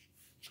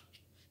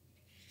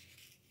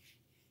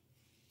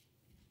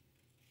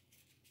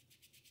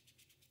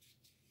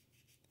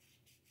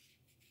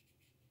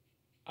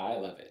 I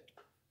love it.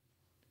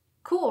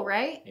 Cool,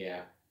 right?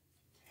 Yeah.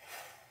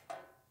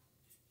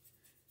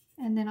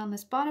 And then on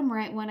this bottom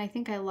right one, I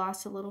think I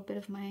lost a little bit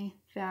of my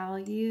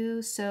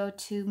value. So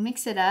to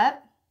mix it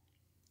up,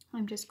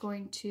 I'm just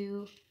going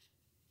to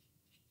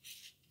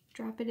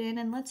drop it in,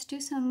 and let's do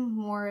some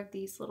more of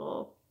these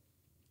little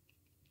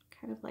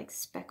kind of like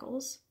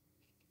speckles.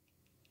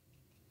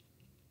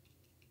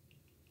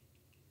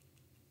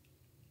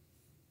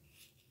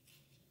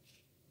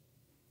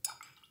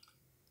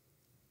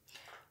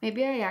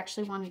 Maybe I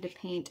actually wanted to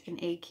paint an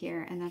egg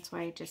here, and that's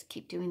why I just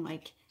keep doing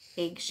like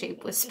egg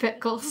shape with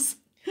speckles.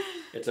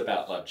 It's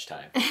about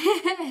lunchtime.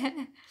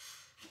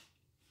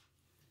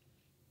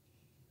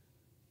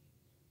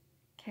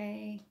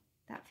 Okay,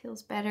 that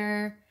feels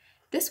better.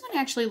 This one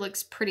actually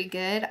looks pretty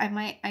good.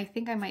 I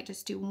think I might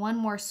just do one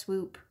more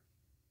swoop,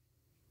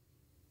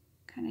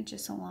 kind of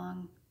just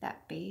along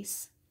that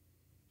base.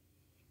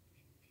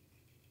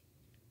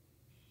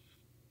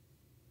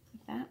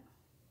 Like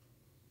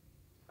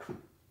that.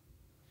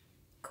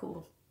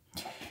 Cool.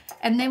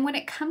 And then when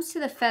it comes to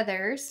the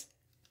feathers,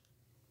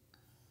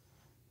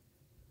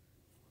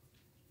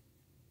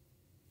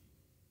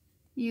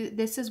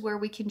 this is where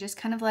we can just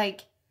kind of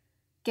like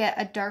get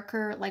a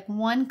darker, like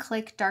one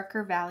click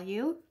darker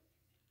value,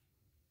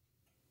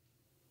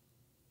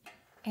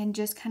 and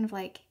just kind of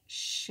like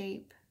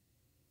shape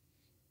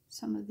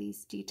some of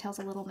these details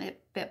a little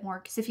bit more.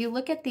 Because if you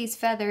look at these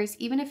feathers,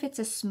 even if it's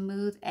a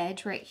smooth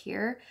edge right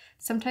here,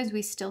 sometimes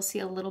we still see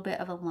a little bit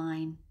of a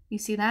line. You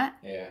see that?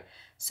 Yeah.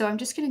 So I'm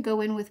just going to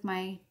go in with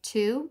my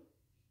 2.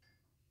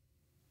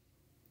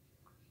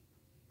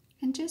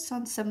 And just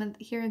on some of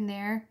here and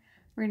there,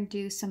 we're going to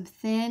do some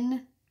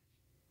thin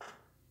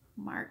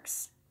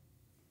marks.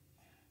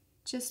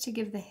 Just to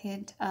give the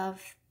hint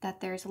of that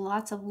there's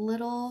lots of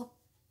little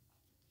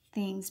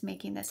things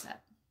making this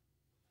up.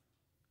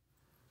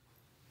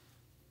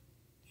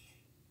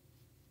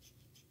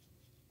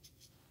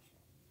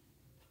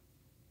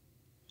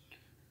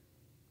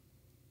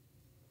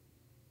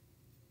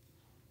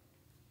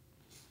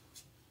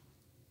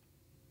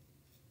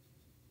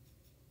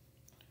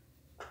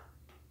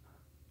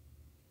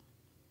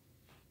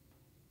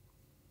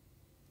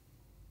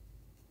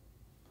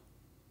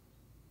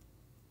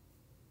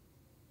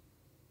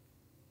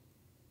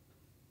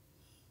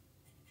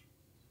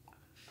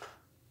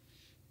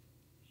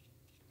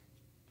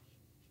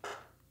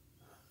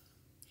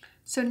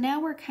 So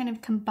now we're kind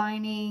of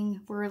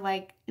combining, we're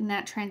like in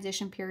that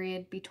transition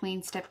period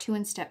between step 2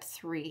 and step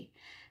 3.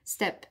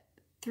 Step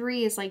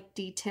 3 is like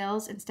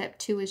details, and step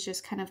 2 is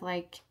just kind of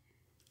like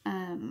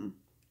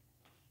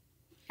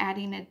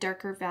adding a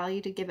darker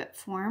value to give it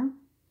form.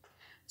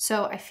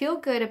 So I feel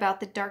good about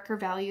the darker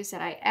values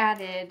that I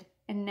added,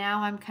 and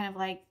now I'm kind of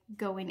like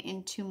going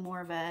into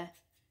more of a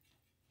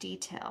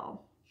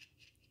detail.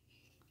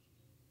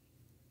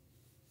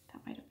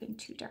 That might have been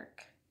too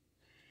dark.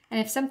 And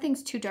if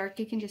something's too dark,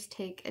 you can just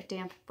take a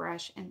damp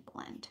brush and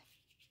blend.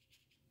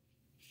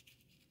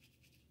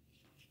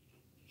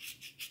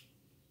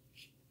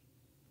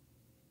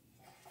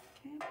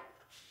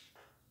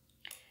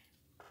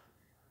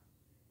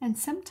 And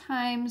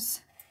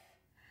sometimes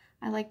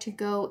I like to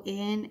go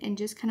in and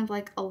just kind of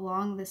like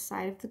along the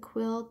side of the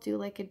quill, do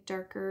like a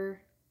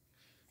darker.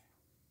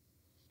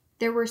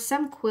 There were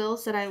some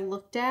quills that I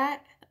looked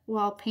at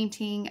while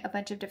painting a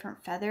bunch of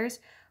different feathers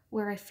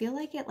where I feel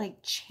like it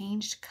like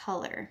changed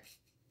color.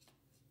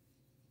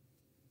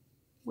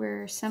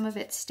 Where some of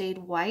it stayed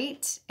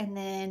white, and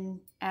then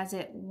as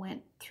it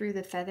went through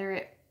the feather,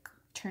 it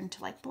turned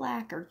to like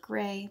black or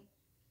gray.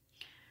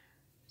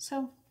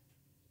 So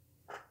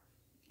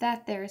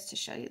that there is to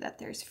show you that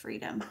there's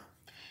freedom.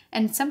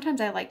 And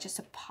sometimes I like just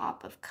a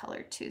pop of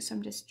color too. So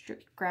I'm just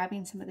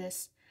grabbing some of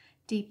this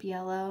deep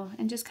yellow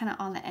and just kind of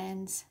on the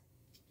ends.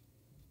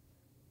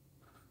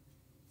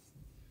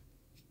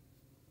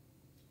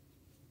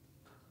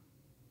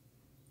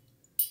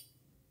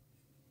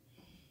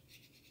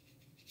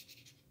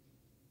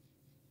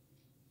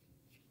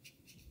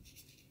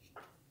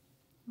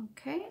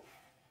 Okay.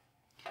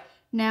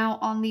 Now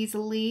on these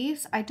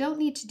leaves, I don't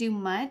need to do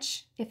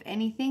much. If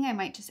anything, I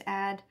might just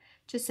add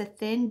just a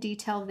thin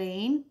detail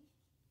vein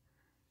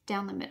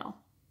down the middle,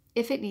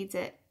 if it needs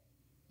it.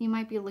 You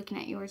might be looking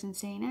at yours and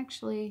saying,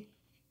 actually,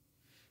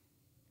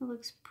 it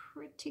looks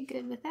pretty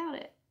good without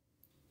it.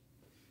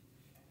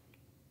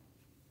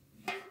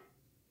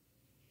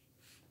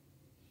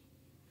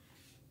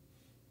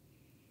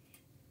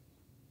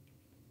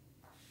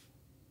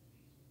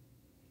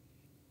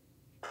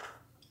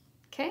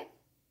 Okay.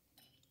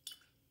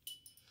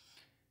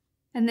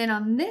 And then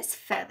on this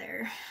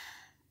feather,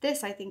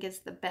 this I think is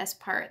the best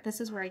part.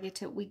 This is where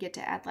we get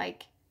to add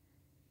like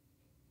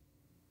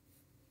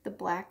the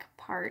black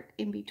part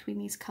in between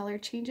these color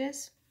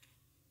changes.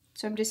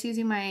 So I'm just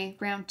using my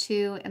round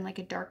 2 and like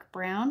a dark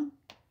brown.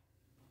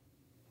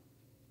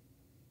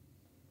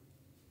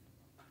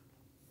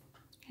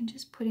 And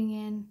just putting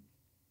in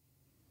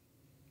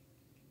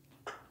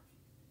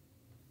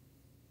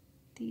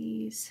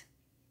these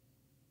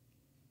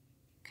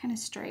kind of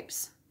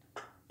stripes.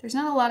 There's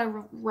not a lot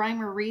of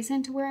rhyme or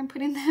reason to where I'm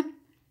putting them,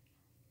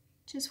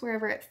 just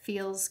wherever it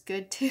feels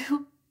good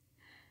to.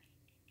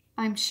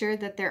 I'm sure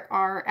that there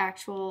are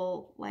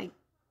actual like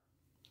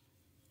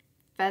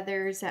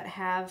feathers that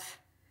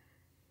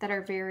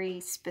are very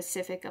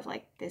specific of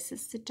like, this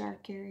is the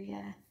dark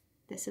area,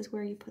 this is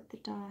where you put the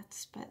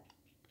dots, but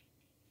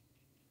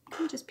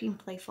I'm just being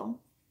playful.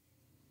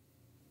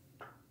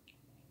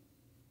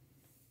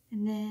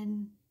 And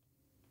then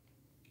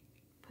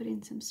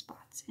putting some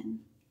spots in.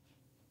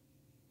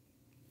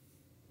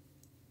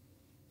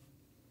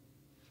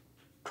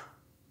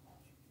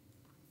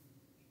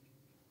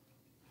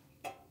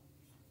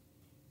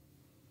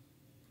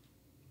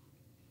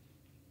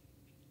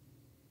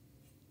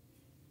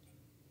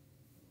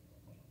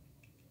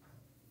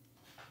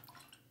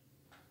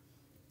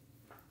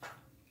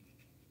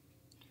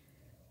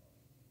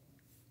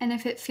 And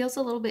if it feels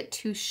a little bit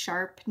too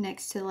sharp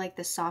next to like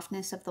the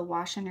softness of the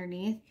wash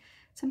underneath,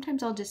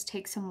 sometimes I'll just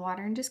take some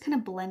water and just kind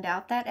of blend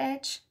out that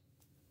edge.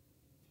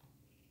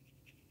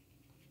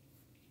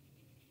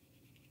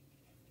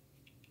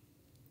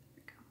 There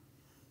we go.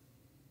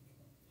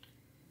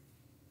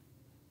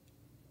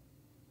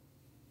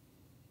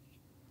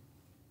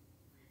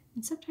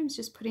 And sometimes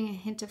just putting a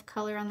hint of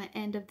color on the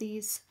end of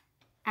these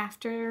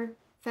after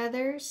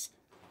feathers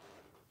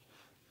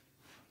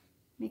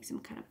makes them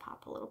kind of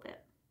pop a little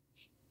bit.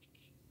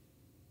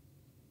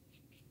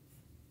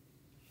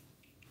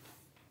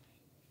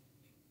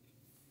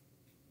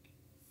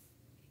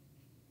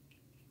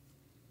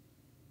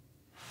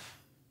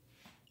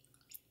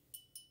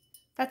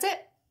 That's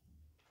it.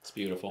 It's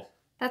beautiful.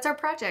 That's our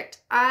project.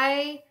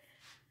 I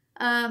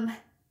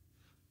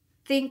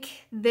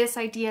think this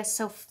idea is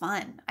so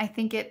fun. I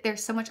think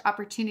there's so much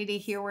opportunity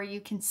here where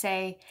you can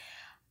say,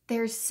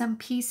 there's some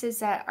pieces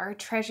that are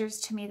treasures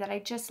to me that I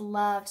just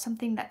love,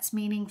 something that's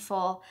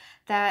meaningful,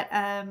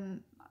 that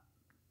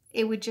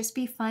it would just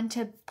be fun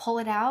to pull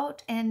it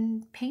out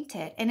and paint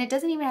it. And it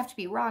doesn't even have to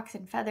be rocks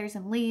and feathers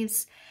and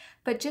leaves,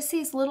 but just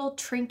these little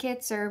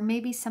trinkets or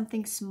maybe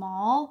something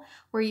small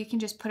where you can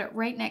just put it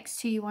right next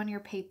to you on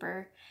your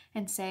paper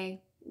and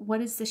say,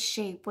 what is this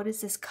shape? What is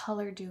this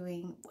color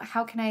doing?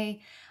 How can I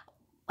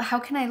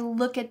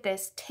look at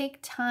this? Take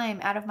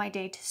time out of my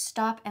day to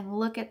stop and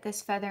look at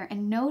this feather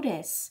and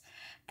notice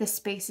the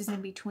spaces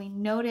in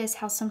between. Notice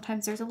how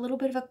sometimes there's a little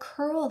bit of a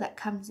curl that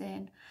comes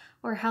in,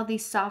 or how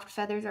these soft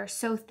feathers are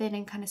so thin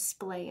and kind of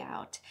splay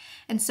out.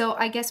 And so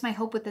I guess my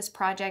hope with this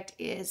project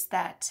is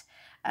that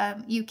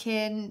you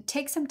can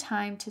take some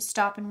time to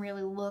stop and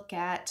really look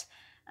at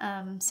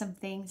some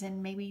things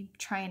and maybe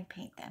try and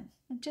paint them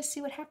and just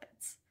see what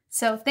happens.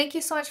 So thank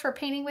you so much for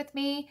painting with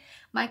me.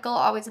 Michael,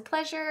 always a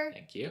pleasure.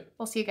 Thank you.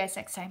 We'll see you guys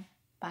next time.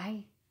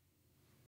 Bye.